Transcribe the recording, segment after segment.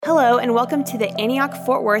Hello, and welcome to the Antioch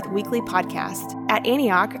Fort Worth Weekly Podcast. At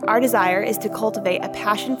Antioch, our desire is to cultivate a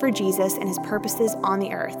passion for Jesus and his purposes on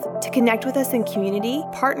the earth. To connect with us in community,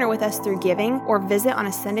 partner with us through giving, or visit on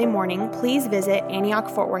a Sunday morning, please visit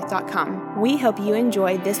AntiochFortWorth.com. We hope you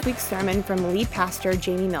enjoy this week's sermon from lead pastor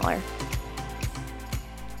Jamie Miller.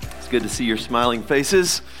 It's good to see your smiling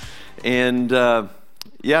faces. And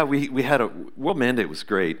we had a World Mandate was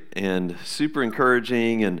great and super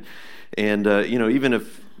encouraging. And even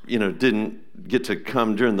if didn't get to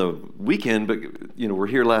come during the weekend, but we're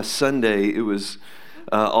here last Sunday. It was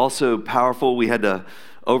also powerful. We had to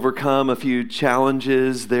overcome a few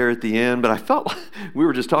challenges there at the end, but I felt we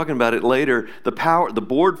were just talking about it later. The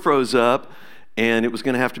board froze up, and it was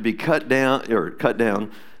going to have to be shut down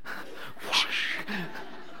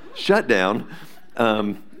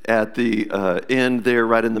at the end there,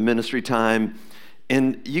 right in the ministry time,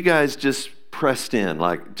 and you guys just pressed in,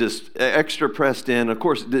 like just extra pressed in. Of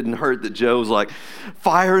course, it didn't hurt that Joe was like,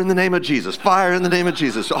 fire in the name of Jesus, fire in the name of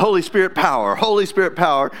Jesus, Holy Spirit power,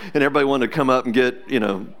 and everybody wanted to come up and get,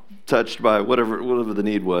 touched by whatever the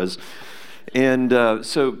need was. And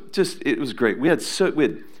so it was great. We had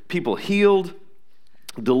people healed,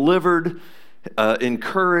 delivered,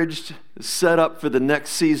 encouraged, set up for the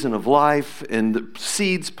next season of life, and the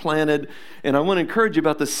seeds planted. And I want to encourage you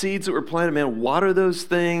about the seeds that were planted. Man, water those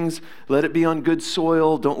things. Let it be on good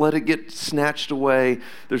soil. Don't let it get snatched away.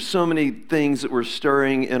 There's so many things that we're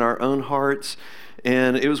stirring in our own hearts.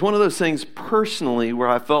 And it was one of those things personally where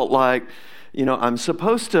I felt like, I'm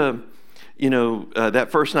supposed to,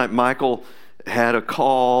 that first night Michael had a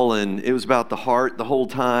call, and it was about the heart the whole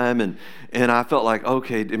time, and I felt like,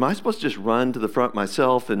 okay, am I supposed to just run to the front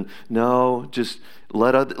myself? And no, just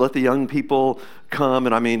let the young people come.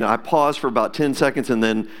 And I paused for about 10 seconds, and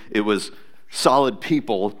then it was solid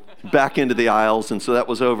people back into the aisles, and so that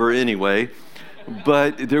was over anyway.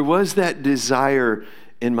 But there was that desire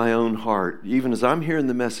in my own heart, even as I'm hearing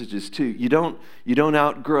the messages too. You don't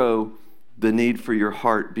outgrow the need for your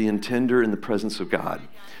heart being tender in the presence of God.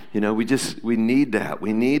 We need that.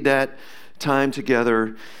 We need that time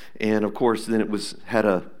together. And of course, then it had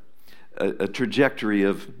a trajectory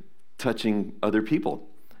of touching other people.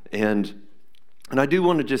 And I do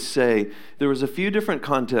want to just say, there was a few different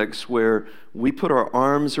contexts where we put our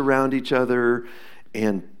arms around each other,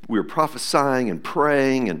 and we were prophesying and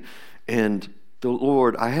praying, and the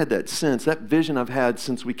Lord, I had that sense, that vision I've had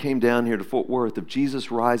since we came down here to Fort Worth of Jesus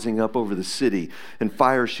rising up over the city and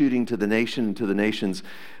fire shooting to the nation and to the nations.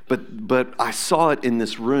 But I saw it in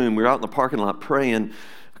this room. We were out in the parking lot praying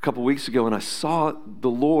a couple weeks ago, and I saw the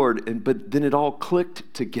Lord, but then it all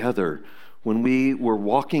clicked together when we were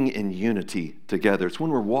walking in unity together. It's when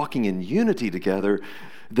we're walking in unity together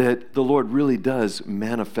that the Lord really does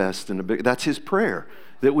manifest in a big. That's his prayer,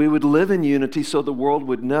 that we would live in unity so the world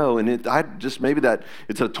would know. And it's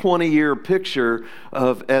a 20-year picture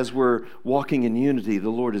of, as we're walking in unity,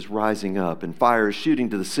 the Lord is rising up, and fire is shooting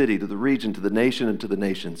to the city, to the region, to the nation, and to the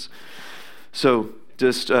nations. So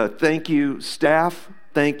just thank you, staff.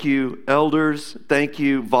 Thank you, elders. Thank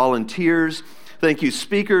you, volunteers. Thank you,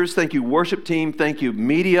 speakers. Thank you, worship team. Thank you,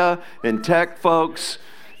 media and tech folks.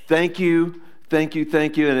 Thank you.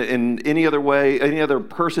 And any other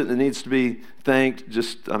person that needs to be thanked,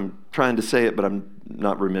 I'm trying to say it, but I'm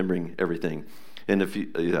not remembering everything. And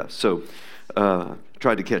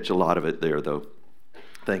tried to catch a lot of it there, though.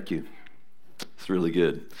 Thank you. It's really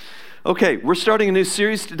good. Okay, we're starting a new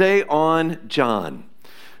series today on John.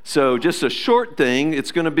 So just a short thing.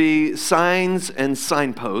 It's going to be signs and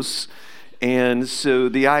signposts. And so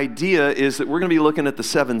the idea is that we're going to be looking at the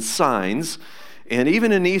 7 signs. And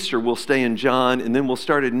even in Easter, we'll stay in John, and then we'll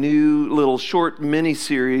start a new little short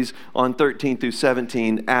mini-series on 13 through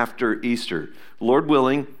 17 after Easter. Lord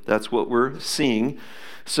willing, that's what we're seeing.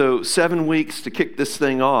 So 7 weeks to kick this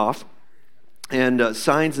thing off, and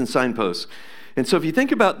signs and signposts. And so if you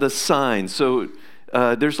think about the signs,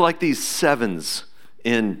 there's like these 7s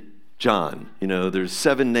in John. There's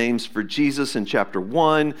 7 names for Jesus in chapter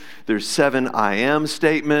 1. There's 7 I am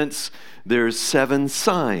statements. There's 7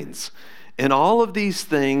 signs. And all of these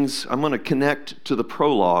things, I'm going to connect to the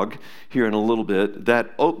prologue here in a little bit, that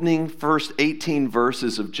opening first 18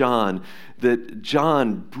 verses of John, that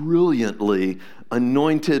John brilliantly,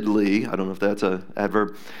 anointedly, I don't know if that's an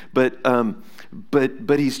adverb, but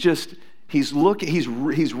he's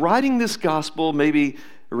writing this gospel maybe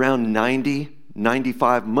around 90,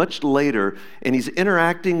 95, much later, and he's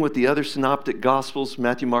interacting with the other synoptic gospels,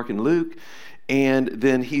 Matthew, Mark, and Luke, and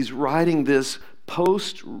then he's writing this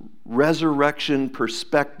post-resurrection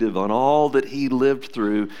perspective on all that he lived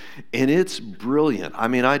through, and it's brilliant.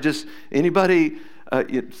 Anybody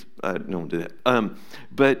No one did that.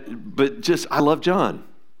 But just, I love John.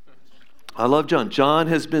 I love John. John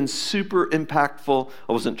has been super impactful.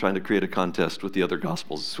 I wasn't trying to create a contest with the other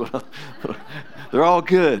Gospels. They're all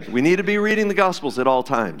good. We need to be reading the Gospels at all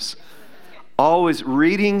times. Always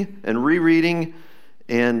reading and rereading.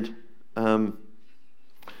 And I don't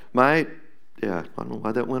know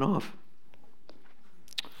why that went off.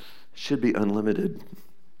 Should be unlimited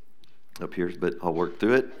up here, but I'll work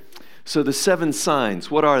through it. So the 7 signs,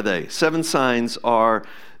 what are they? 7 signs are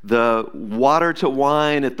the water to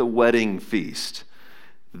wine at the wedding feast,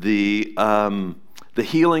 the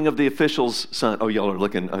healing of the official's son. Oh, y'all are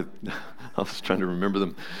looking. I was trying to remember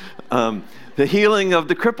them. The healing of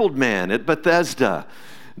the crippled man at Bethesda,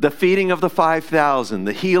 the feeding of the 5,000,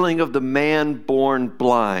 the healing of the man born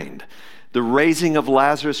blind, the raising of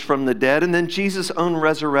Lazarus from the dead, and then Jesus' own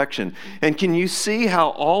resurrection. And can you see how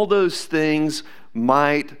all those things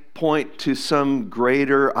might point to some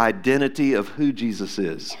greater identity of who Jesus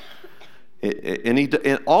is?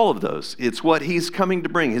 And all of those, it's what he's coming to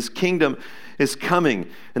bring. His kingdom is coming.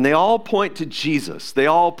 And they all point to Jesus. They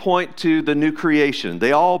all point to the new creation.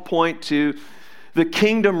 They all point to the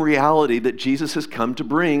kingdom reality that Jesus has come to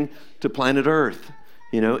bring to planet Earth,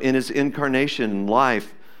 in his incarnation,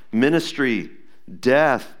 life, ministry,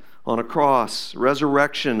 death on a cross,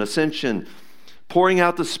 resurrection, ascension, pouring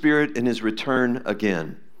out the Spirit in his return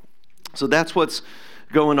again. So that's what's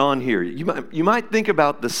going on here. You might think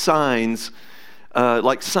about the signs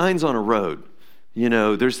like signs on a road.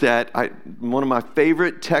 There's that, one of my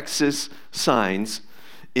favorite Texas signs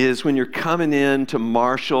is when you're coming in to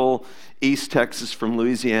Marshall, East Texas from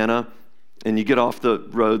Louisiana, and you get off the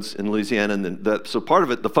roads in Louisiana, and so part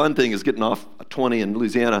of it, the fun thing is getting off 20 in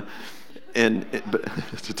Louisiana, but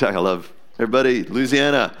to tell you, I love everybody,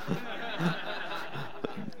 Louisiana.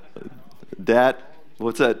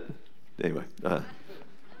 What's that? Anyway,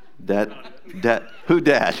 who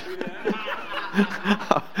dat?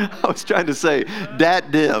 I was trying to say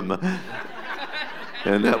dat dim,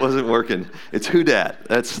 and that wasn't working. It's who dat.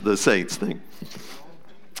 That's the Saints thing.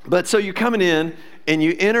 But so you're coming in, and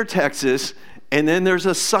you enter Texas, and then there's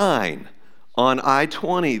a sign on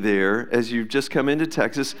I-20 there as you just come into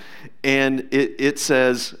Texas, and it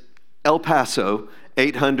says El Paso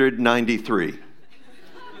 893.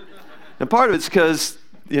 And part of it's because,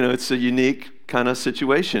 it's a unique kind of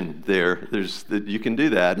situation there. You can do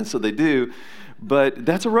that, and so they do. But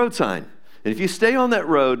that's a road sign. And if you stay on that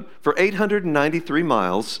road for 893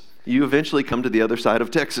 miles, you eventually come to the other side of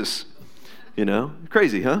Texas.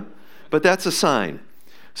 Crazy, huh? But that's a sign.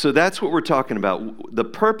 So that's what we're talking about. The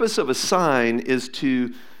purpose of a sign is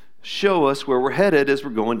to show us where we're headed as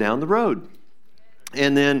we're going down the road.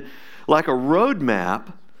 And then, like a road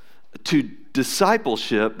map to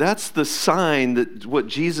discipleship, that's the sign that what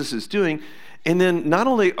Jesus is doing. And then not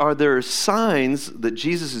only are there signs that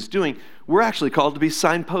Jesus is doing, we're actually called to be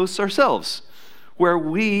signposts ourselves, where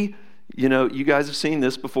we, you guys have seen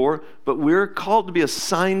this before, but we're called to be a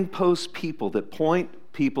signpost people that point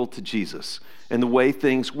people to Jesus and the way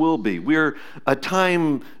things will be. We're a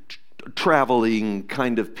time traveling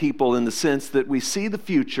kind of people in the sense that we see the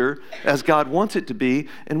future as God wants it to be,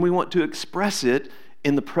 and we want to express it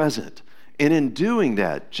in the present. And in doing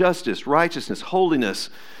that, justice, righteousness, holiness,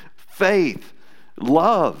 faith,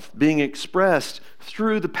 love being expressed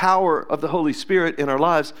through the power of the Holy Spirit in our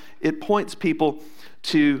lives, it points people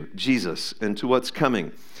to Jesus and to what's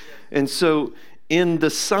coming. And so in the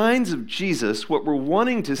signs of Jesus, what we're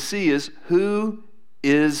wanting to see is, who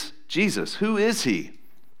is Jesus? Who is he?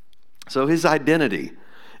 So his identity.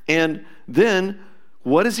 And then,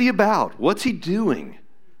 what is he about? What's he doing?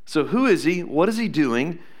 So who is he? What is he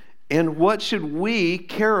doing? And what should we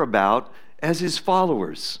care about as his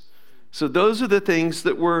followers? So those are the things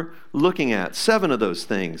that we're looking at, 7 of those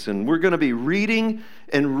things. And we're going to be reading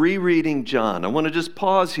and rereading John. I want to just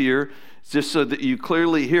pause here just so that you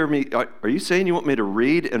clearly hear me. Are you saying you want me to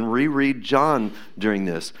read and reread John during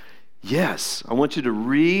this? Yes, I want you to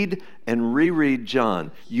read and reread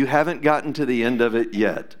John. You haven't gotten to the end of it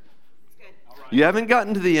yet. You haven't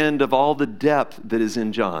gotten to the end of all the depth that is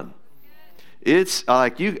in John. It's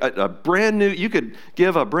like you could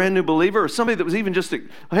give a brand new believer or somebody that was even just,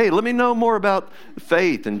 hey, let me know more about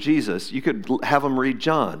faith and Jesus. You could have them read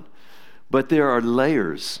John. But there are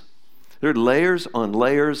layers. There are layers on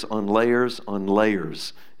layers on layers on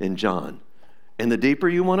layers in John. And the deeper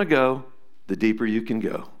you want to go, the deeper you can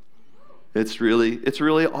go. It's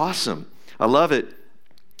really awesome. I love it.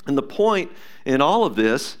 And the point in all of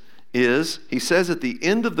this is, he says at the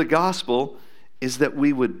end of the gospel, is that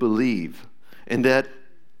we would believe. And that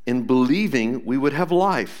in believing, we would have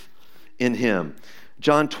life in him.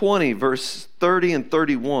 John 20, verse 30 and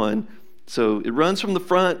 31. So it runs from the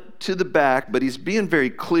front to the back, but he's being very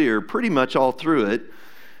clear pretty much all through it.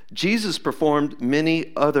 Jesus performed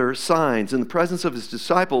many other signs in the presence of his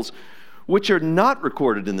disciples, which are not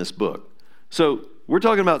recorded in this book. So we're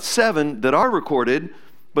talking about 7 that are recorded,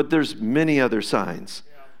 but there's many other signs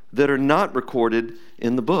that are not recorded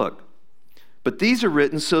in the book. But these are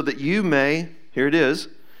written so that you may, here it is,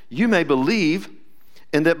 you may believe,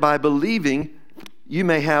 and that by believing you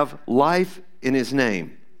may have life in his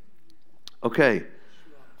name. Okay.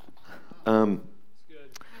 I'm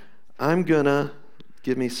gonna,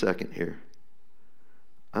 give me a second here.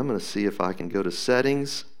 I'm gonna see if I can go to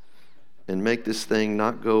settings and make this thing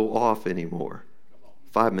not go off anymore.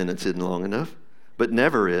 5 minutes isn't long enough, but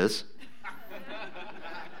never is.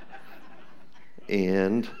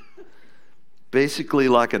 And basically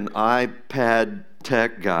like an iPad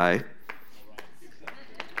tech guy,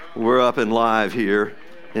 we're up and live here,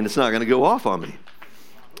 and it's not going to go off on me.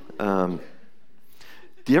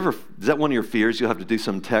 Is that one of your fears? You'll have to do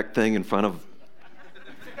some tech thing in front of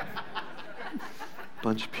a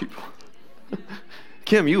bunch of people.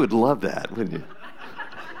 Kim, you would love that, wouldn't you?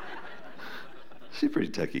 She's pretty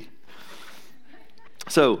techie.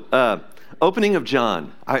 So, opening of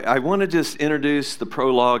John. I want to just introduce the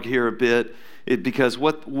prologue here a bit, because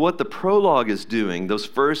what the prologue is doing, those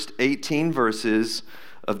first 18 verses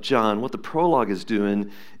of John, what the prologue is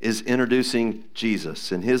doing is introducing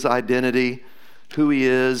Jesus and his identity, who he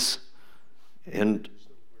is, and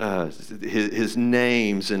his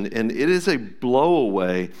names, and it is a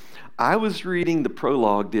blowaway. I was reading the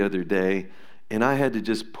prologue the other day, and I had to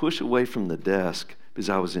just push away from the desk because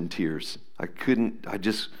I was in tears. I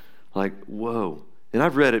just like, whoa. And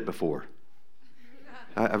I've read it before.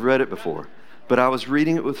 I've read it before. But I was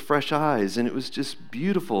reading it with fresh eyes, and it was just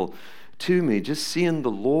beautiful to me, just seeing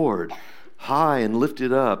the Lord high and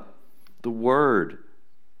lifted up, the Word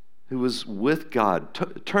who was with God,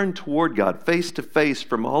 turned toward God, face to face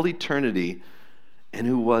from all eternity, and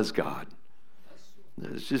who was God.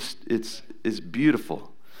 It's just, it's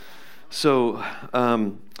beautiful. So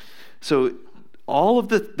all of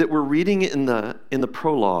that we're reading in the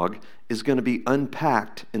prologue is going to be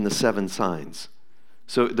unpacked in the 7 signs.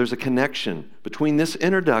 So there's a connection between this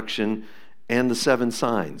introduction and the 7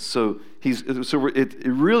 signs. So it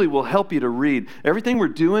really will help you to read. Everything we're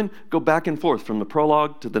doing, go back and forth from the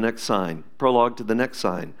prologue to the next sign, prologue to the next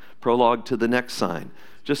sign, prologue to the next sign.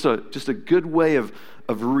 Just a good way of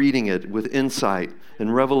reading it with insight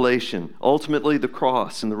and revelation. Ultimately, the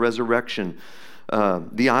cross and the resurrection.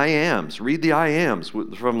 The I ams. Read the I ams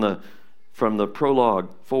from the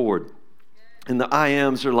prologue forward. And the I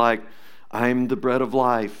ams are like, I am the bread of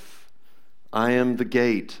life. I am the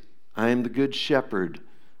gate. I am the good shepherd.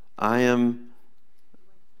 I am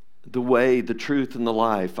the way, the truth, and the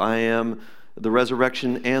life. I am the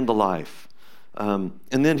resurrection and the life. And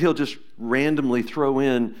then he'll just randomly throw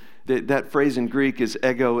in, that phrase in Greek is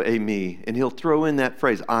ego eimi, and he'll throw in that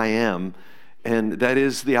phrase, I am, and that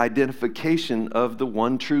is the identification of the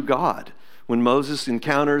one true God. When Moses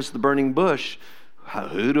encounters the burning bush,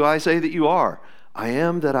 who do I say that you are? I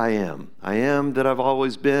am that I am. I am that I've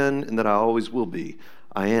always been and that I always will be.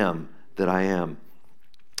 I am that I am.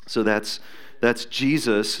 So that's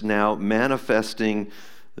Jesus now manifesting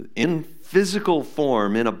in physical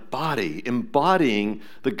form, in a body, embodying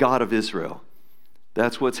the God of Israel.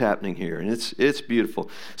 That's what's happening here, and it's beautiful.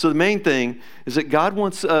 So the main thing is that God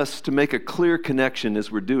wants us to make a clear connection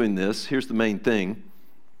as we're doing this. Here's the main thing,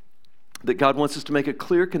 that God wants us to make a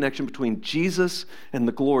clear connection between Jesus and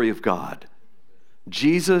the glory of God.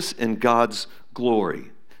 Jesus and God's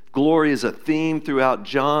glory. Glory is a theme throughout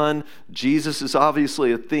John. Jesus is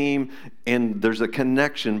obviously a theme, and there's a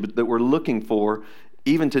connection that we're looking for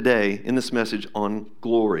even today in this message on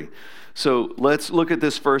glory. So let's look at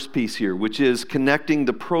this first piece here, which is connecting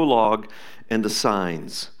the prologue and the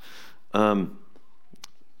signs. I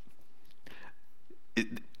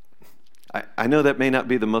know that may not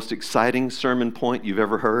be the most exciting sermon point you've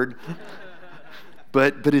ever heard,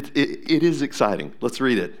 but it is exciting. Let's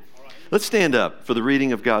read it. Let's stand up for the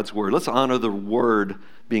reading of God's word. Let's honor the word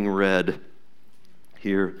being read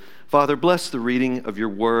here. Father, bless the reading of your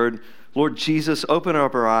word. Lord Jesus, open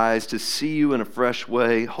up our eyes to see you in a fresh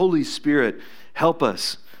way. Holy Spirit, help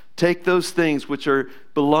us. Take those things which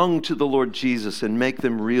belong to the Lord Jesus and make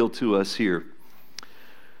them real to us here.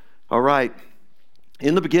 All right.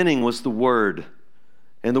 In the beginning was the Word,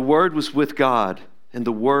 and the Word was with God, and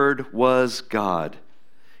the Word was God.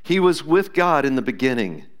 He was with God in the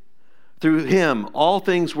beginning. Through him all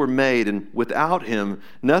things were made, and without him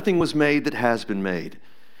nothing was made that has been made.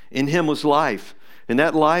 In him was life, And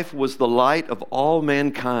that life was the light of all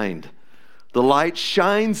mankind. The light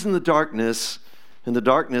shines in the darkness, and the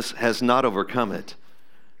darkness has not overcome it.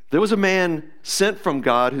 There was a man sent from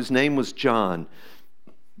God whose name was John.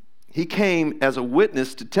 He came as a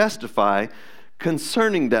witness to testify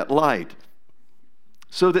concerning that light,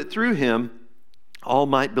 so that through him all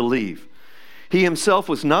might believe. He himself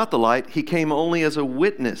was not the light. He came only as a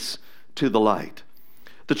witness to the light.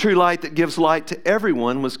 The true light that gives light to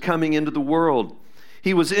everyone was coming into the world.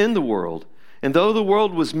 He was in the world, and though the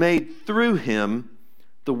world was made through him,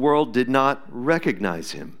 the world did not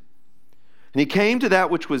recognize him. And he came to that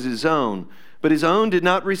which was his own, but his own did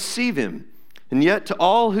not receive him. And yet to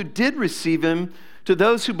all who did receive him, to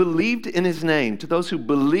those who believed in his name,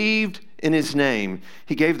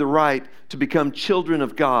 he gave the right to become children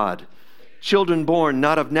of God, children born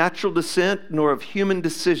not of natural descent, nor of human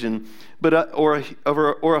decision, or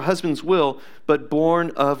a husband's will, but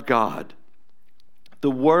born of God.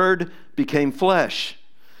 The Word became flesh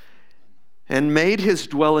and made his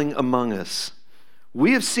dwelling among us.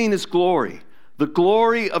 We have seen his glory, the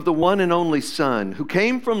glory of the one and only Son, who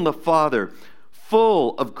came from the Father,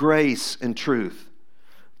 full of grace and truth.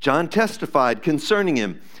 John testified concerning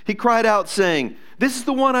him. He cried out, saying, "This is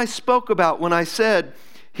the one I spoke about when I said,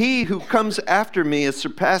 'He who comes after me has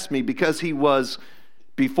surpassed me because he was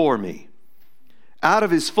before me.'" Out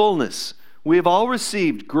of his fullness, we have all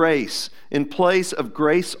received grace in place of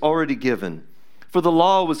grace already given. For the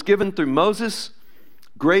law was given through Moses,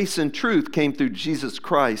 grace and truth came through Jesus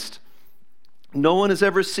Christ. No one has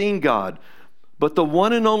ever seen God, but the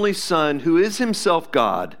one and only Son, who is himself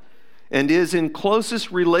God and is in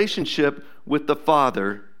closest relationship with the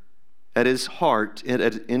Father at his heart,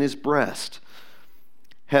 in his breast,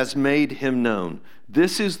 has made him known.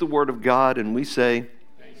 This is the word of God, and we say,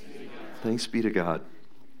 thanks be to God.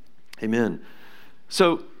 Amen.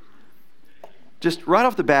 So, just right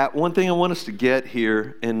off the bat, one thing I want us to get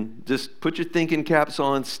here, and just put your thinking caps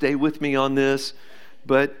on, stay with me on this.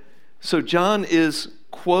 But, so John is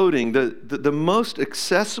quoting the most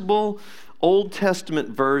accessible Old Testament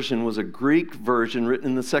version was a Greek version written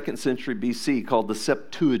in the 2nd century BC called the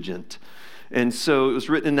Septuagint. And so it was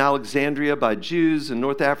written in Alexandria by Jews in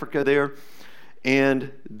North Africa there.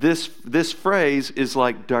 And this phrase is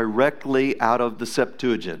like directly out of the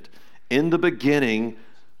Septuagint. In the beginning,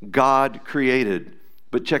 God created.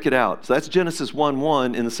 But check it out. So that's Genesis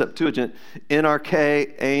 1:1 in the Septuagint.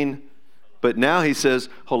 NRK, ein. But now he says,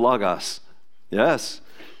 holagos. Yes.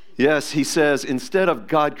 Yes, he says, instead of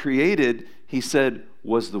God created, he said,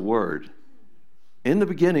 was the Word. In the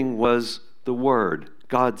beginning was the Word,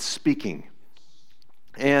 God speaking.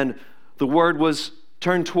 And the Word was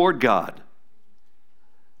turned toward God.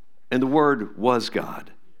 And the Word was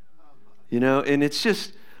God. You know, and it's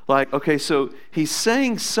just like, okay, so he's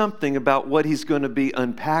saying something about what he's going to be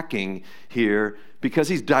unpacking here because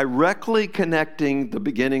he's directly connecting the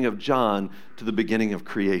beginning of John to the beginning of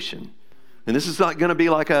creation. And this is not going to be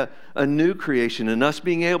like a new creation and us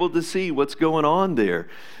being able to see what's going on there.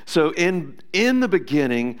 So in the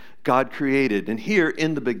beginning, God created. And here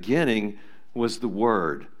in the beginning was the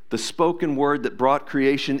Word, the spoken word that brought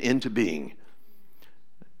creation into being.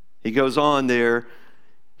 He goes on there.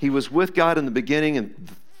 He was with God in the beginning, and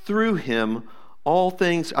through him, all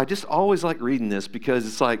things. I just always like reading this because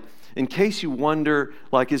it's like, in case you wonder,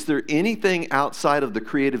 like, is there anything outside of the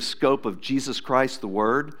creative scope of Jesus Christ, the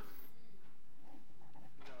Word?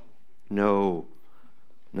 No,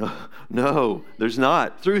 there's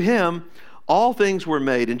not. Through him, all things were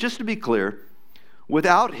made. And just to be clear,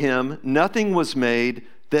 without him, nothing was made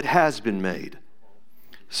that has been made.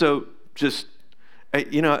 So just,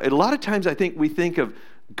 you know, a lot of times I think we think of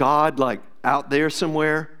God like out there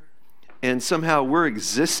somewhere, and somehow we're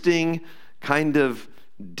existing kind of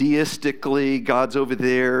deistically. God's over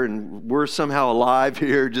there, and we're somehow alive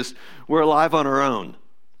here. Just, we're alive on our own.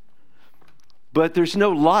 But there's no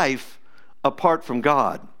life apart from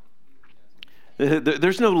God.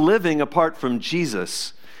 There's no living apart from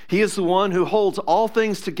Jesus. He is the one who holds all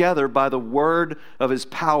things together by the word of his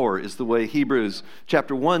power, is the way Hebrews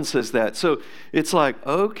chapter 1 says that. So it's like,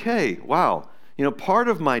 okay, wow. You know, part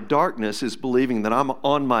of my darkness is believing that I'm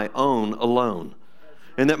on my own alone,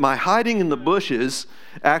 and that my hiding in the bushes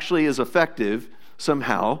actually is effective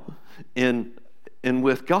somehow in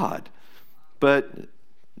with God. But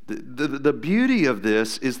the beauty of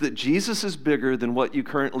this is that Jesus is bigger than what you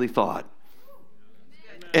currently thought.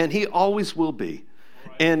 And he always will be.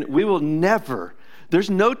 And we will never, there's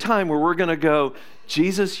no time where we're going to go,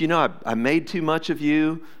 Jesus, you know, I made too much of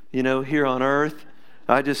you, you know, here on earth.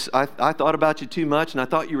 I thought about you too much, and I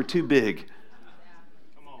thought you were too big.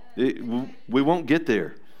 We won't get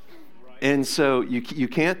there. And so you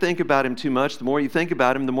can't think about him too much. The more you think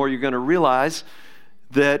about him, the more you're going to realize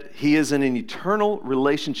that he is in an eternal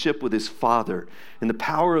relationship with his Father in the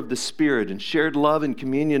power of the Spirit and shared love and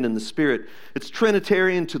communion in the Spirit. It's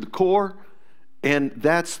Trinitarian to the core, and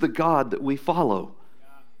that's the God that we follow,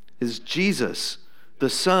 is Jesus, the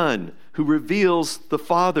Son, who reveals the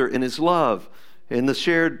Father in his love and the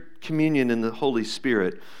shared communion in the Holy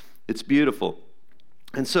Spirit. It's beautiful.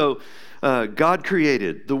 And so God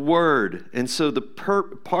created the Word, and so the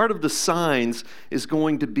part of the signs is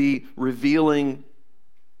going to be revealing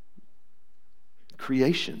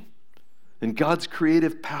creation and God's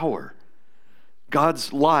creative power,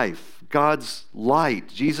 God's life, God's light.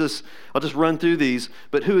 Jesus, I'll just run through these,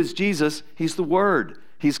 but who is Jesus? He's the Word.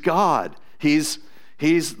 He's God. He's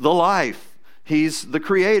the life. He's the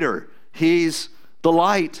Creator. He's the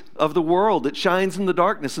light of the world that shines in the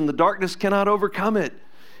darkness, and the darkness cannot overcome it.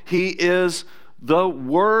 He is the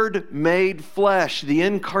Word made flesh, the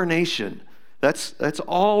incarnation. That's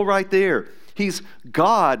all right there. He's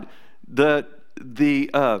God, the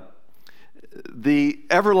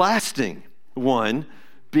everlasting one,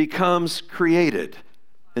 becomes created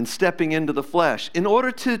and stepping into the flesh in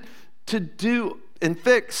order to do and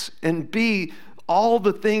fix and be all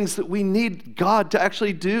the things that we need God to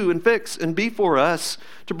actually do and fix and be for us,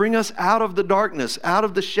 to bring us out of the darkness, out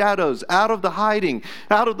of the shadows, out of the hiding,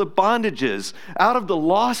 out of the bondages, out of the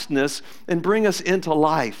lostness, and bring us into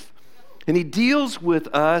life. And he deals with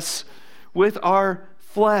us with our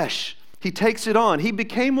flesh. He takes it on. He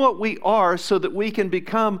became what we are so that we can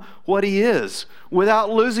become what he is without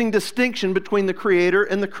losing distinction between the Creator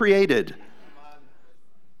and the created.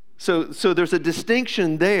 So there's a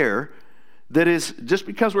distinction there. That is, just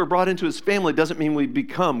because we're brought into his family doesn't mean we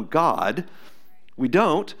become God. We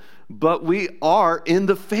don't, but we are in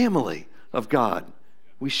the family of God.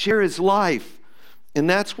 We share his life. And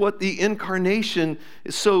that's what the incarnation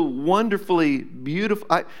is so wonderfully beautiful.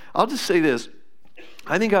 I'll just say this.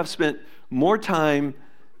 I think I've spent more time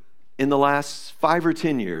in the last 5 or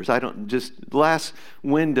 10 years, the last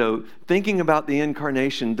window, thinking about the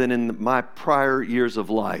incarnation than in my prior years of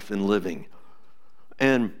life and living.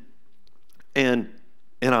 And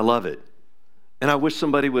I love it. And I wish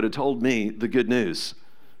somebody would have told me the good news.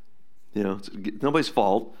 You know, it's nobody's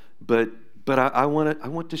fault, but I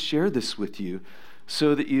want to share this with you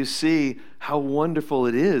so that you see how wonderful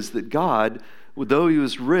it is that God, though he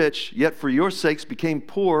was rich, yet for your sakes became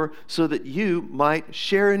poor so that you might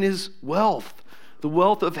share in his wealth, the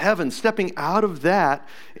wealth of heaven, stepping out of that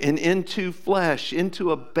and into flesh,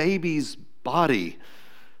 into a baby's body.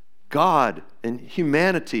 God and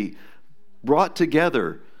humanity brought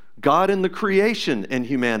together, God in the creation and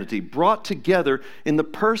humanity brought together in the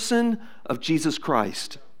person of Jesus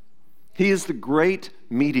Christ. He is the great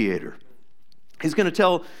mediator. He's going to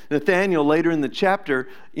tell Nathanael later in the chapter,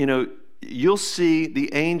 you'll see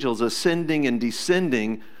the angels ascending and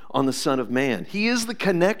descending on the Son of Man. He is the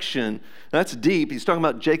connection. That's deep. He's talking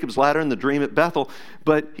about Jacob's ladder and the dream at Bethel,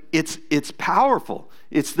 but it's powerful.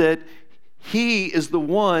 It's that he is the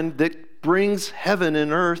one that brings heaven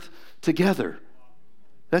and earth together.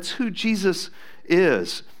 That's who Jesus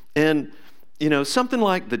is. And, something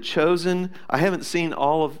like The Chosen, I haven't seen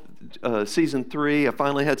all of season 3. I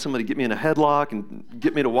finally had somebody get me in a headlock and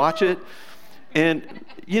get me to watch it. And,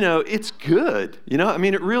 it's good.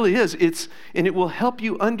 It really is. And it will help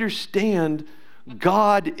you understand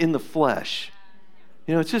God in the flesh.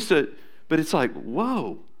 It's just but it's like,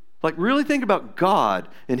 whoa. Like, really think about God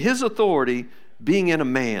and his authority being in a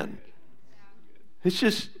man. It's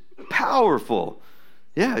just powerful.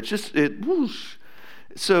 Yeah, whoosh.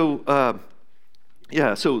 So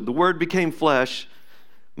the Word became flesh.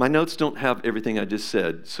 My notes don't have everything I just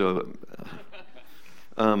said. So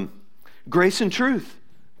grace and truth.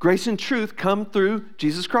 Grace and truth come through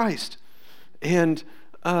Jesus Christ. And,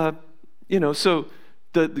 so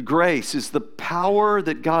the grace is the power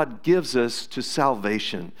that God gives us to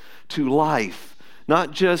salvation, to life.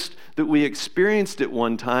 Not just that we experienced it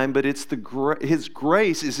one time, but it's his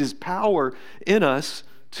grace is his power in us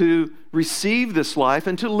to receive this life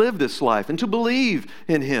and to live this life and to believe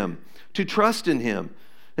in him, to trust in him.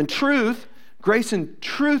 And truth, grace and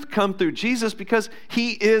truth come through Jesus because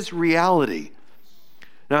he is reality.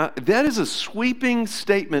 Now, that is a sweeping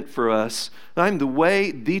statement for us. I'm the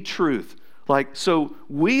way, the truth. So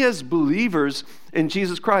we as believers in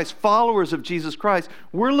Jesus Christ, followers of Jesus Christ,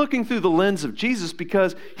 we're looking through the lens of Jesus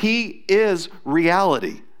because he is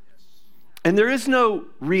reality. And there is no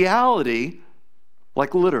reality,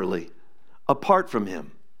 literally, apart from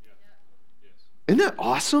him. Isn't that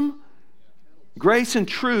awesome? Grace and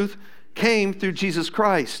truth came through Jesus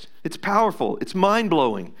Christ. It's powerful. It's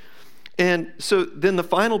mind-blowing. And so then the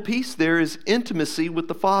final piece there is intimacy with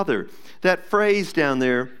the Father. That phrase down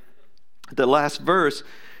there, the last verse,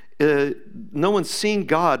 no one's seen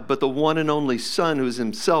God, but the one and only Son, who is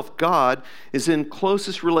himself God, is in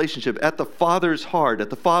closest relationship at the Father's heart,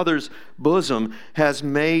 at the Father's bosom, has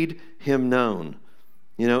made him known.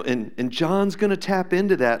 And John's going to tap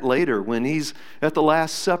into that later when he's at the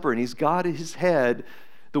Last Supper and he's got his head,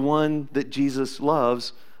 the one that Jesus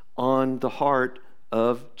loves, on the heart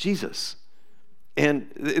of Jesus.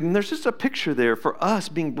 And there's just a picture there for us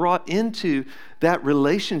being brought into that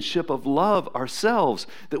relationship of love ourselves,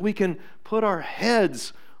 that we can put our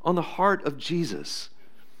heads on the heart of Jesus.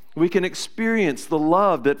 We can experience the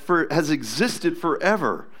love that has existed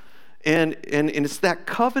forever. And it's that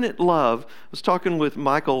covenant love. I was talking with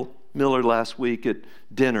Michael Miller last week at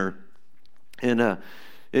dinner, and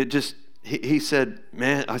he said,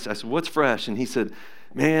 man, I said, what's fresh? And he said,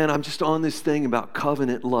 man, I'm just on this thing about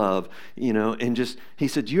covenant love, and he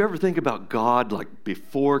said, do you ever think about God like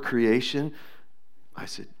before creation? I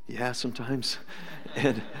said, yeah, sometimes.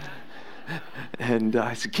 And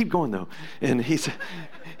I said, keep going though. And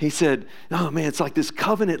he said, oh man, it's like this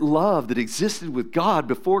covenant love that existed with God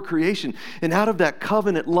before creation. And out of that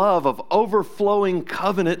covenant love, of overflowing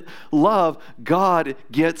covenant love, God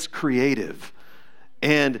gets creative.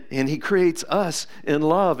 And he creates us in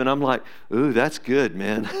love. And I'm like, ooh, that's good,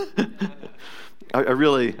 man. I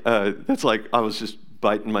really, that's like, I was just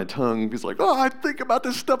biting my tongue. It's like, oh, I think about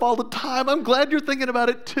this stuff all the time. I'm glad you're thinking about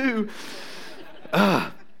it too.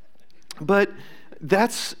 But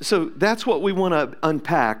that's what we want to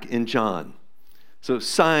unpack in John. So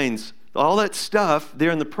signs, all that stuff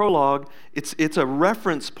there in the prologue, it's a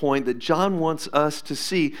reference point that John wants us to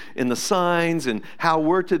see in the signs and how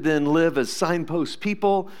we're to then live as signpost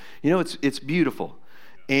people. It's beautiful.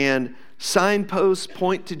 And signposts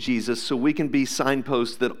point to Jesus, so we can be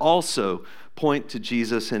signposts that also point to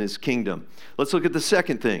Jesus and his kingdom. Let's look at the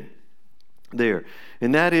second thing there.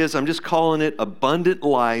 And that is, I'm just calling it abundant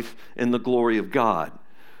life in the glory of God.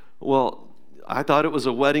 Well, I thought it was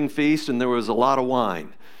a wedding feast and there was a lot of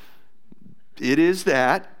wine. It is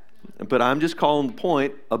that, but I'm just calling the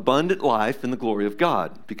point abundant life in the glory of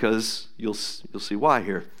God, because you'll see why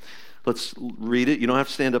here. Let's read it. You don't have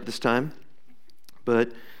to stand up this time.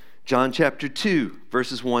 But John chapter 2,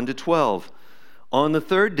 verses 1 to 12. On the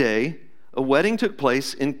third day, a wedding took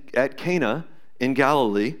place at Cana in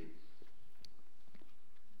Galilee.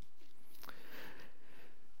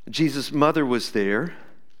 Jesus' mother was there,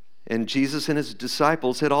 and Jesus and his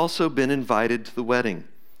disciples had also been invited to the wedding.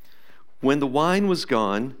 When the wine was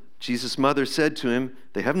gone, Jesus' mother said to him,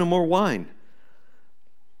 "They have no more wine."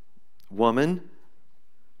 "Woman,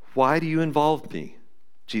 why do you involve me?"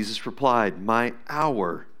 Jesus replied, "My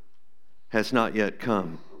hour has not yet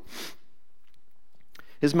come."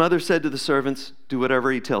 His mother said to the servants, "Do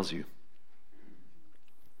whatever he tells you."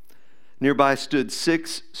 Nearby stood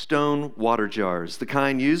 6 stone water jars, the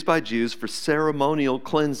kind used by Jews for ceremonial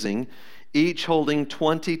cleansing, each holding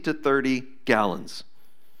 20 to 30 gallons.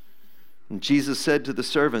 And Jesus said to the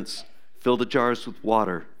servants, "Fill the jars with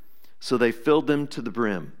water." So they filled them to the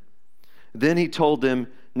brim. Then he told them,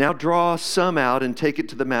 "Now draw some out and take it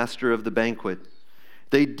to the master of the banquet."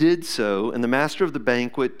 They did so, and the master of the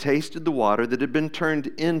banquet tasted the water that had been turned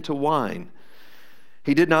into wine.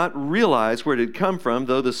 He did not realize where it had come from,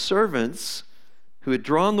 though the servants who had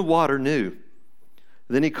drawn the water knew.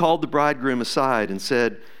 Then he called the bridegroom aside and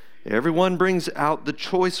said, "Everyone brings out the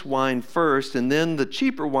choice wine first, and then the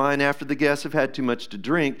cheaper wine after the guests have had too much to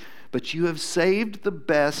drink, but you have saved the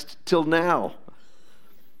best till now."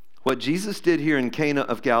 What Jesus did here in Cana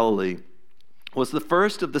of Galilee was the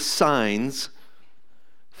first of the signs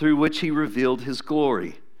through which he revealed his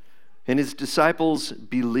glory, and his disciples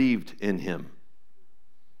believed in him.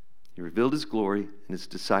 He revealed his glory, and his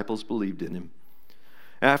disciples believed in him.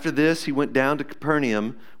 After this, he went down to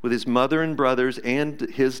Capernaum with his mother and brothers and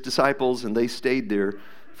his disciples, and they stayed there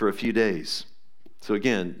for a few days. So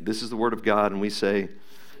again, this is the word of God, and we say,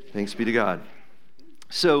 thanks be to God.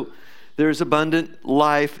 So there's abundant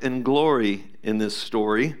life and glory in this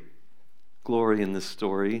story. Glory in this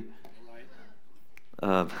story.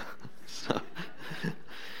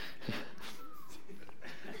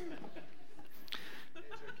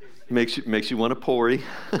 Makes you want a porry.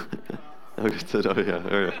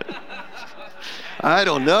 I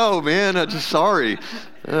don't know, man. I'm just sorry.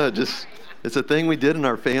 It's a thing we did in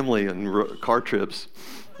our family on car trips.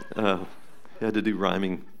 Had to do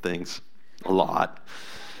rhyming things a lot.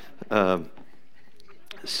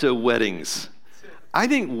 So weddings. I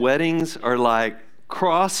think weddings are like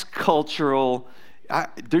cross-cultural.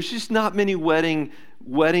 There's just not many wedding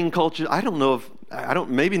cultures. I don't know if I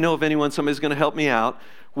don't maybe know of anyone, somebody's going to help me out,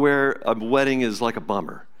 where a wedding is like a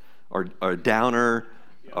bummer or a downer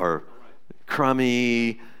or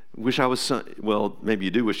crummy. Wish I was, well, maybe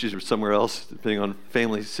you do wish you were somewhere else, depending on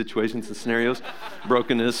family situations and scenarios,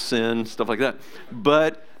 brokenness, sin, stuff like that.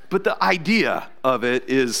 But the idea of it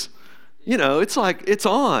is, it's like, it's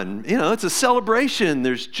on. It's a celebration.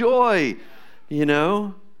 There's joy,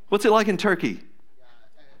 What's it like in Turkey?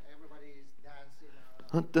 Everybody's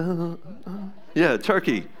dancing. Yeah,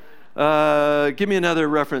 Turkey. Give me another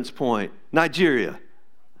reference point. Nigeria.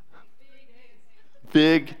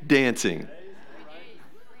 Big dancing.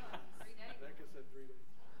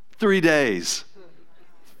 3 days.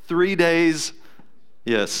 3 days.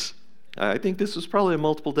 Yes. I think this was probably a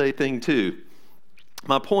multiple day thing too.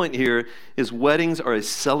 My point here is weddings are a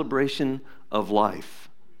celebration of life.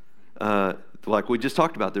 Like we just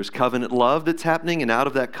talked about, there's covenant love that's happening, and out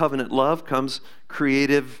of that covenant love comes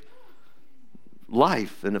creative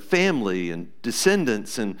life and a family and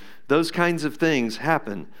descendants, and those kinds of things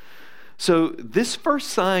happen. So this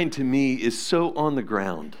first sign to me is so on the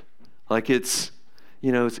ground. Like it's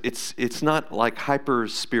not like hyper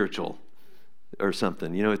spiritual or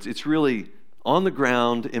something. It's really on the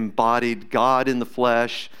ground, embodied, God in the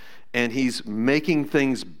flesh, and he's making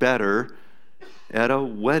things better at a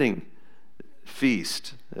wedding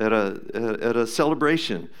feast, at a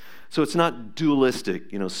celebration. So it's not dualistic,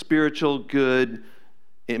 spiritual, good,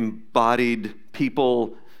 embodied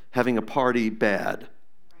people having a party, bad.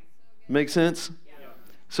 Make sense?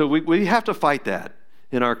 So we have to fight that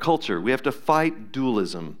in our culture. We have to fight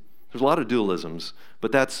dualism. There's a lot of dualisms,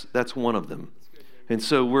 but that's one of them. And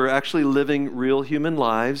so we're actually living real human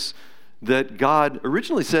lives that God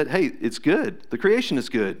originally said, hey, it's good. The creation is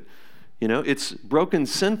good. It's broken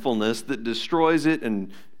sinfulness that destroys it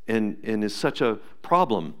and is such a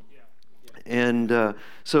problem. And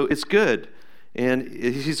so it's good. And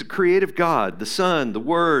he's a creative God, the Son, the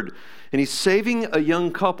Word. And he's saving a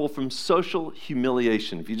young couple from social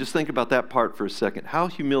humiliation. If you just think about that part for a second, how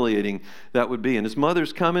humiliating that would be. And his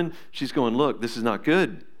mother's coming. She's going, look, this is not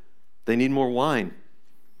good. They need more wine.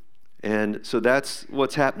 And so that's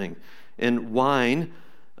what's happening. And wine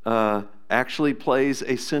actually plays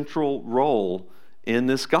a central role in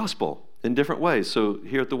this gospel in different ways. So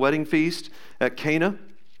here at the wedding feast at Cana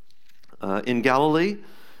in Galilee,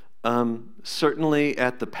 certainly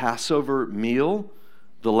at the Passover meal,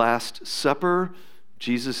 the Last Supper,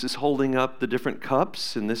 Jesus is holding up the different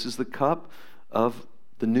cups, and this is the cup of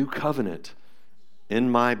the new covenant in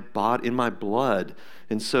my body, in my blood.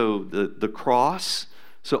 And so the cross,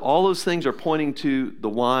 so all those things are pointing to the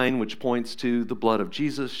wine, which points to the blood of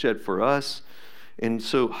Jesus shed for us. And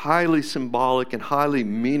so highly symbolic and highly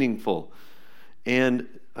meaningful. And,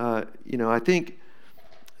 I think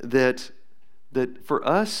that for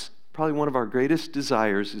us, probably one of our greatest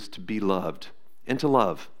desires is to be loved and to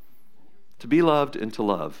love. To be loved and to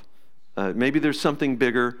love. Maybe there's something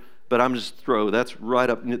bigger, but I'm just that's right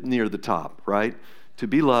up near the top, right? To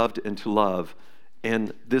be loved and to love.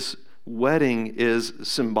 And this wedding is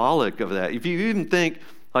symbolic of that. If you even think,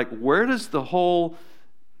 like, where does the whole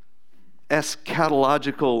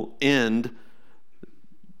eschatological end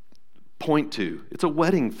point to? It's a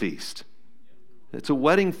wedding feast. It's a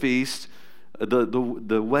wedding feast,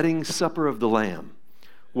 the wedding supper of the Lamb,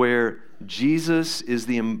 where Jesus is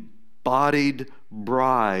the embodied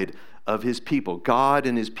bride of his people, God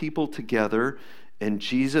and his people together, and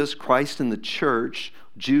Jesus, Christ and the church,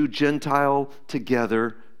 Jew, Gentile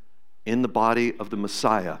together in the body of the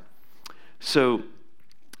Messiah. So,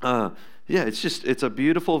 it's a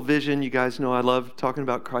beautiful vision. You guys know I love talking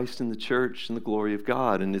about Christ and the church and the glory of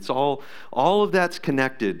God, and it's all of that's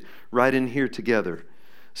connected right in here together.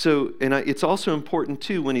 So, and it's also important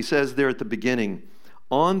too when he says there at the beginning,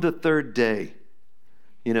 on the third day,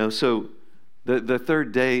 so the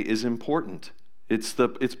third day is important.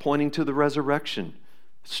 It's pointing to the resurrection,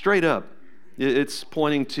 straight up. It's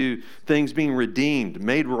pointing to things being redeemed,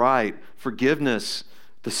 made right, forgiveness,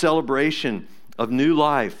 the celebration of new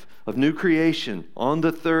life, of new creation on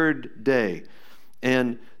the third day.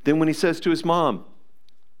 And then when he says to his mom,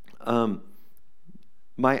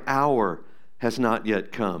 my hour has not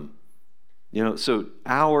yet come. So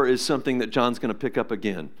hour is something that John's going to pick up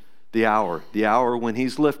again. The hour when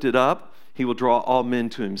he's lifted up, he will draw all men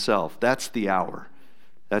to himself. That's the hour.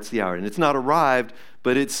 That's the hour. And it's not arrived,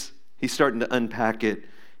 but he's starting to unpack it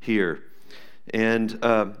here. And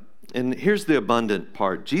here's the abundant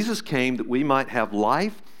part. Jesus came that we might have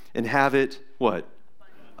life and have it, what?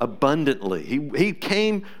 Abundantly. He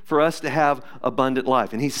came for us to have abundant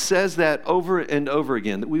life. And he says that over and over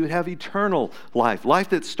again, that we would have eternal life. Life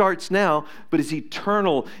that starts now, but is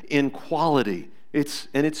eternal in quality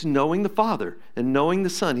It's knowing the Father and knowing the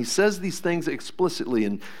Son. He says these things explicitly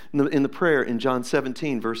in the prayer in John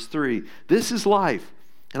 17, verse 3. This is life,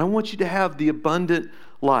 and I want you to have the abundant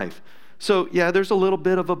life. So, yeah, there's a little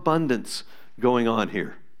bit of abundance going on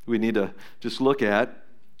here we need to just look at.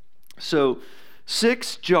 So,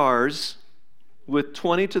 6 jars with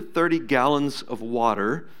 20 to 30 gallons of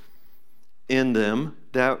water in them.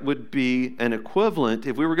 That would be an equivalent.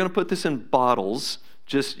 If we were going to put this in bottles,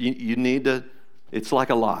 just you need to, it's like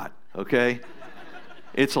a lot, okay?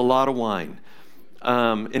 It's a lot of wine.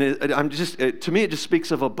 To me, it just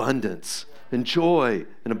speaks of abundance and joy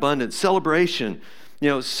and abundance, celebration.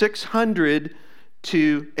 600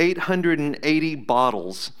 to 880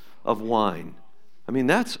 bottles of wine. I mean,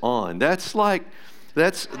 that's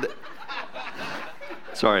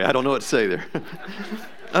sorry, I don't know what to say there.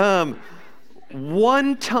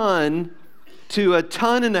 1 ton to 1.5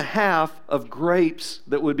 tons of grapes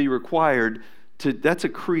that would be required that's a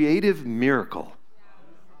creative miracle.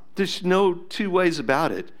 There's no two ways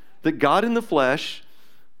about it. That God in the flesh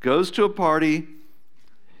goes to a party,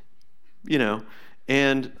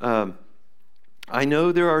 and I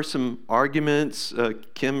know there are some arguments.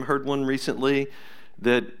 Kim heard one recently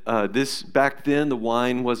that back then the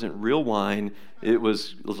wine wasn't real wine. It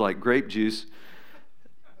was like grape juice.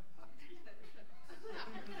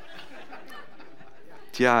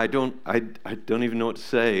 Yeah, I don't even know what to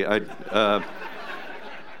say.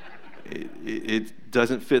 It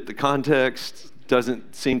doesn't fit the context.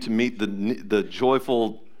 Doesn't seem to meet the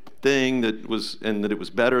joyful thing that it was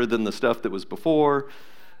better than the stuff that was before.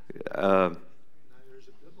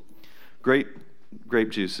 Grape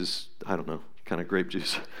juice is, I don't know, kind of grape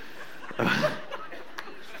juice.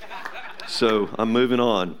 So I'm moving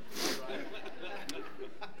on.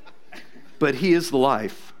 But he is the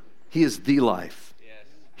life. He is the life.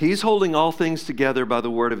 He's holding all things together by the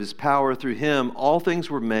word of his power. Through him, all things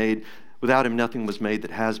were made. Without him, nothing was made that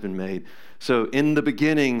has been made. So in the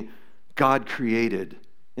beginning, God created.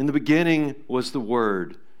 In the beginning was the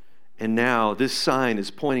Word. And now this sign is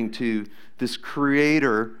pointing to this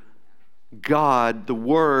Creator, God, the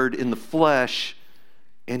Word in the flesh,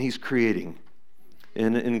 and he's creating.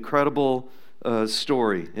 An incredible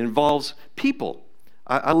story. It involves people.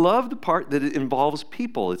 I love the part that it involves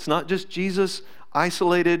people. It's not just Jesus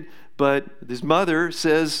isolated, but his mother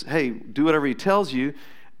says, hey, do whatever he tells you.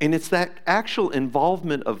 And it's that actual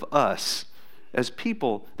involvement of us as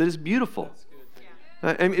people that is beautiful.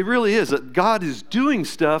 I mean, it really is. That God is doing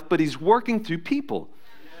stuff, but he's working through people.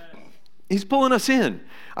 He's pulling us in.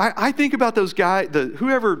 I think about those guys,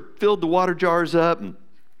 whoever filled the water jars up and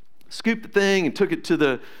scooped the thing and took it to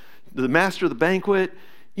the master of the banquet.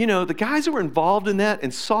 The guys that were involved in that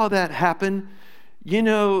and saw that happen,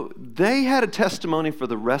 they had a testimony for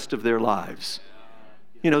the rest of their lives.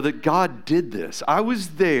 That God did this. I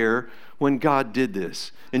was there when God did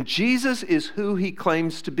this. And Jesus is who he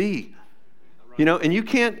claims to be. And you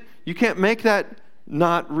can't make that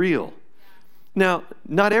not real. Now,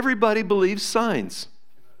 not everybody believes signs.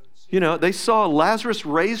 They saw Lazarus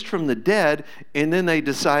raised from the dead, and then they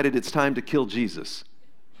decided it's time to kill Jesus.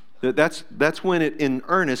 That's when it in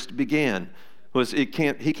earnest began. He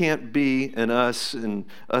can't be and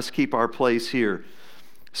us keep our place here.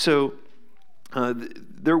 So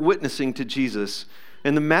they're witnessing to Jesus.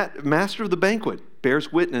 And the master of the banquet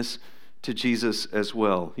bears witness to Jesus as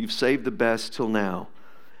well. You've saved the best till now.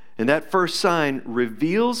 And that first sign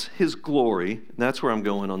reveals his glory. And that's where I'm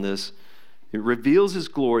going on this. It reveals his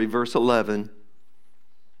glory, verse 11.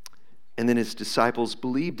 And then his disciples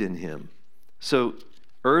believed in him. So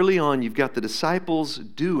early on, you've got the disciples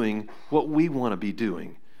doing what we want to be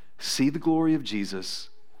doing. See the glory of Jesus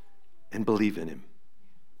and believe in him.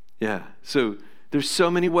 Yeah, so there's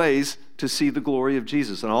so many ways to see the glory of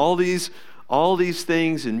Jesus. And all these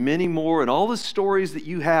things and many more and all the stories that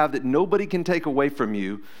you have that nobody can take away from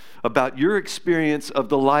you about your experience of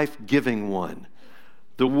the life-giving one.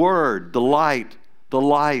 The Word, the light, the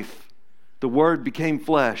life. The Word became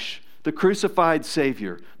flesh. The crucified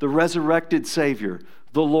Savior, the resurrected Savior,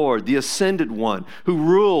 the Lord, the ascended one who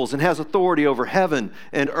rules and has authority over heaven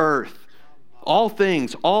and earth. All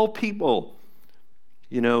things, all people.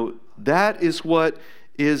 That is what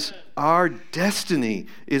is our destiny,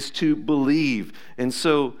 is to believe. And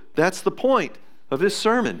so that's the point of this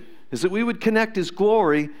sermon, is that we would connect his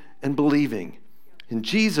glory and believing. In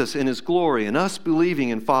Jesus and his glory and us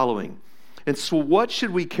believing and following. And so what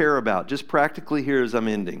should we care about? Just practically here as I'm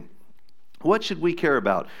ending. What should we care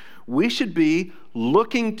about? We should be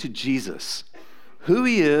looking to Jesus, who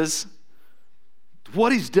he is,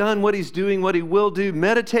 what he's done, what he's doing, what he will do,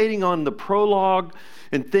 meditating on the prologue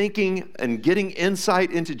and thinking and getting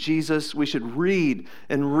insight into Jesus. We should read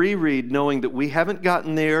and reread knowing that we haven't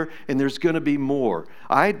gotten there and there's going to be more.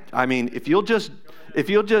 I mean, if you'll just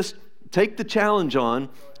take the challenge on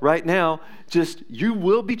right now, you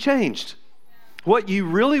will be changed. What you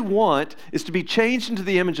really want is to be changed into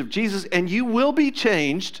the image of Jesus, and you will be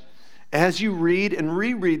changed as you read and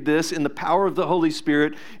reread this in the power of the Holy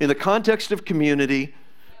Spirit, in the context of community,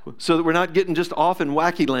 so that we're not getting just off in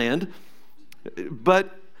wacky land.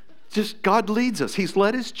 But just God leads us. He's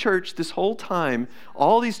led his church this whole time,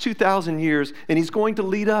 all these 2,000 years, and he's going to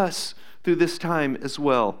lead us through this time as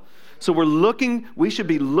well. So we should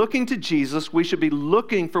be looking to Jesus. We should be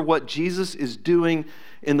looking for what Jesus is doing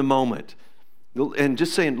in the moment. And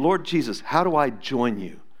just saying, Lord Jesus, how do I join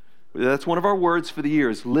you? That's one of our words for the year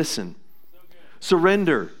is listen.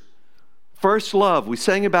 Surrender. First love. We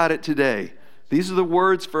sang about it today. These are the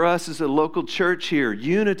words for us as a local church here.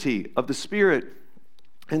 Unity of the Spirit.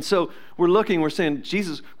 And so we're saying,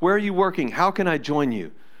 Jesus, where are you working? How can I join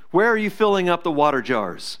you? Where are you filling up the water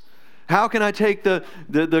jars? How can I take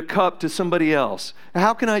the cup to somebody else?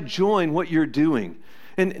 How can I join what you're doing?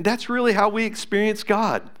 And that's really how we experience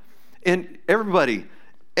God. And everybody,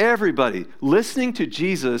 listening to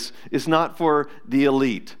Jesus is not for the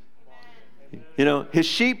elite. You know, his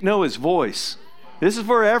sheep know his voice. This is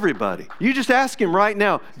for everybody. You just ask him right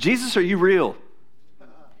now, Jesus, are you real?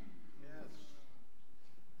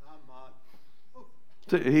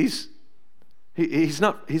 He's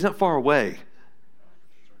not far away.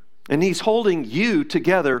 And he's holding you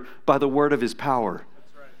together by the word of his power.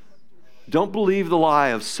 Don't believe the lie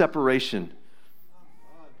of separation.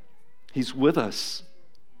 He's with us.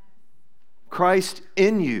 Christ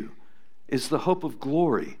in you is the hope of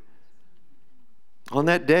glory. On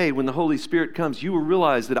that day when the Holy Spirit comes, you will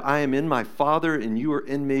realize that I am in my Father and you are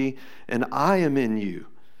in me and I am in you.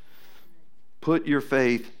 Put your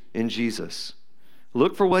faith in Jesus.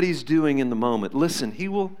 Look for what he's doing in the moment. Listen, he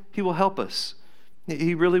will help us.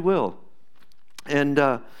 He really will. And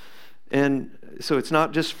so it's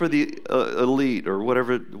not just for the elite or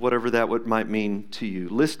whatever that might mean to you.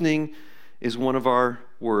 Listening is one of our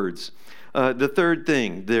words. The third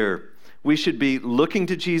thing there, we should be looking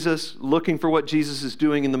to Jesus, looking for what Jesus is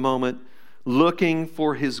doing in the moment, looking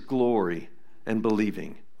for his glory and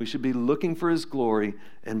believing. We should be looking for his glory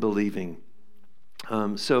and believing.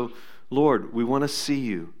 So, Lord, we want to see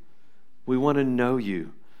you. We want to know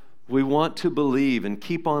you. We want to believe and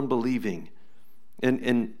keep on believing.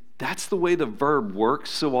 And that's the way the verb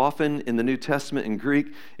works so often in the New Testament in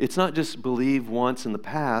Greek. It's not just believe once in the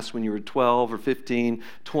past when you were 12 or 15,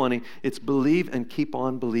 20. It's believe and keep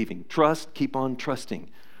on believing. Trust, keep on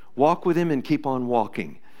trusting. Walk with him and keep on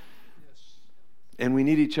walking. And we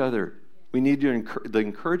need each other. We need the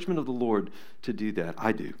encouragement of the Lord to do that.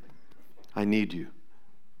 I do. I need you.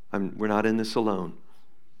 We're not in this alone.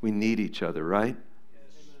 We need each other, right?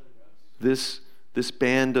 This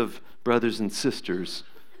band of brothers and sisters,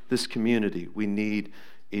 this community, we need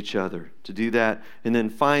each other to do that. And then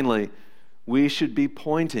finally, we should be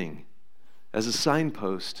pointing as a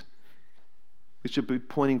signpost. We should be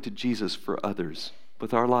pointing to Jesus for others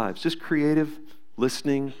with our lives. Just creative,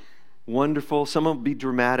 listening, wonderful. Some will be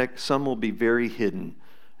dramatic, some will be very hidden.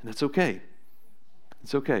 And that's okay.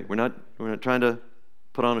 It's okay. We're not trying to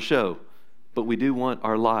put on a show, but we do want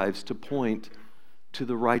our lives to point to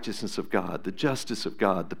the righteousness of God, the justice of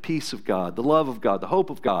God, the peace of God, the love of God, the hope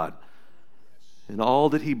of God, and all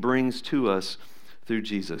that he brings to us through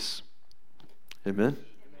Jesus. Amen?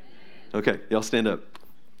 Okay, y'all stand up.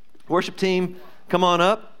 Worship team, come on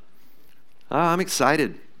up. I'm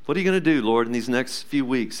excited. What are you going to do, Lord, in these next few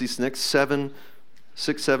weeks, these next 7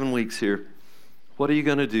 weeks here? What are you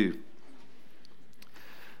going to do?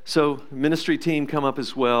 So, ministry team, come up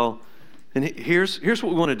as well. And here's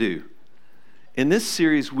what we want to do. In this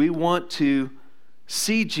series, we want to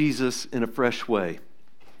see Jesus in a fresh way.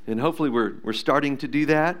 And hopefully we're starting to do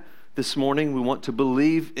that this morning. We want to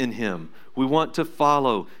believe in him. We want to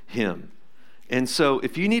follow him. And so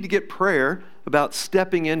if you need to get prayer about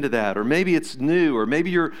stepping into that, or maybe it's new, or maybe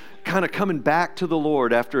you're kind of coming back to the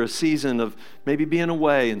Lord after a season of maybe being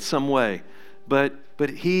away in some way, but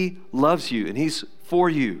he loves you and he's for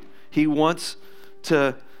you. He wants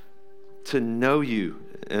to know you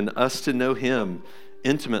and us to know him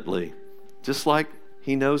intimately, just like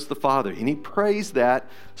he knows the Father. And he prays that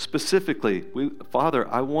specifically. Father,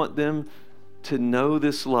 I want them to know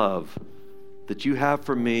this love that you have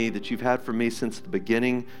for me, that you've had for me since the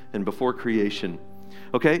beginning and before creation.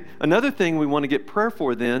 Okay, another thing we want to get prayer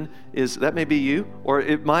for then is, that may be you, or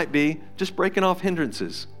it might be just breaking off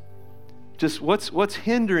hindrances. Just what's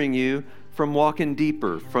hindering you from walking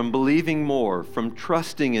deeper, from believing more, from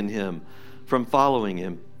trusting in Him, from following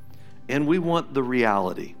Him? And we want the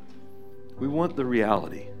reality. We want the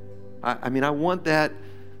reality. I mean, I want that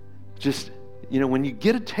just, when you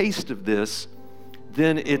get a taste of this,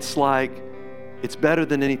 then it's like, it's better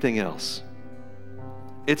than anything else.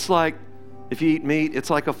 It's like, if you eat meat, it's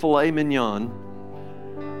like a filet mignon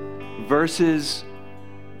versus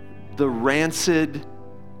the rancid,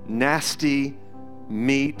 nasty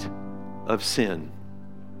meat of sin.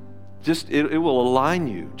 Just, it will align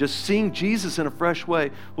you. Just seeing Jesus in a fresh way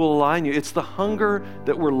will align you. It's the hunger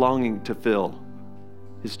that we're longing to fill.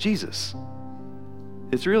 It's Jesus.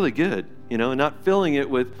 It's really good, and not filling it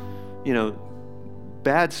with,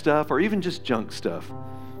 bad stuff or even just junk stuff.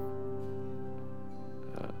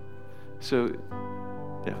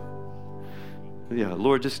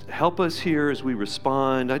 Lord, just help us here as we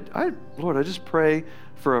respond. Lord, I just pray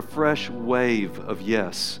for a fresh wave of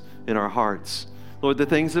yes in our hearts. Lord, the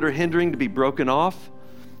things that are hindering to be broken off,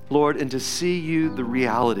 Lord, and to see you, the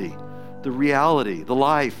reality, the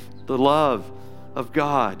life, the love of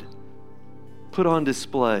God put on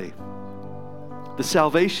display, the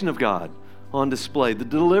salvation of God on display, the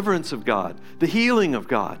deliverance of God, the healing of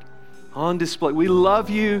God on display. We love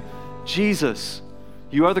you, Jesus.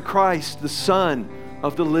 You are the Christ, the Son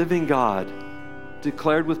of the living God,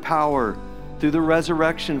 declared with power through the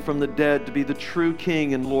resurrection from the dead to be the true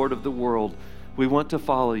King and Lord of the world. We want to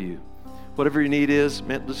follow you. Whatever your need is,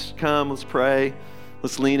 man, let's come, let's pray,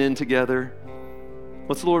 let's lean in together.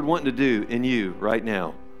 What's the Lord wanting to do in you right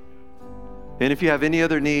now? And if you have any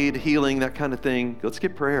other need, healing, that kind of thing, let's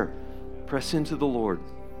get prayer. Press into the Lord.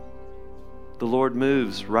 The Lord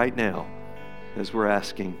moves right now as we're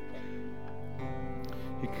asking.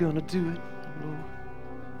 You're gonna do it, Lord.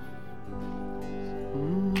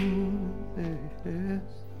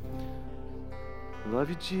 Love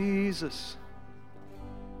you, Jesus.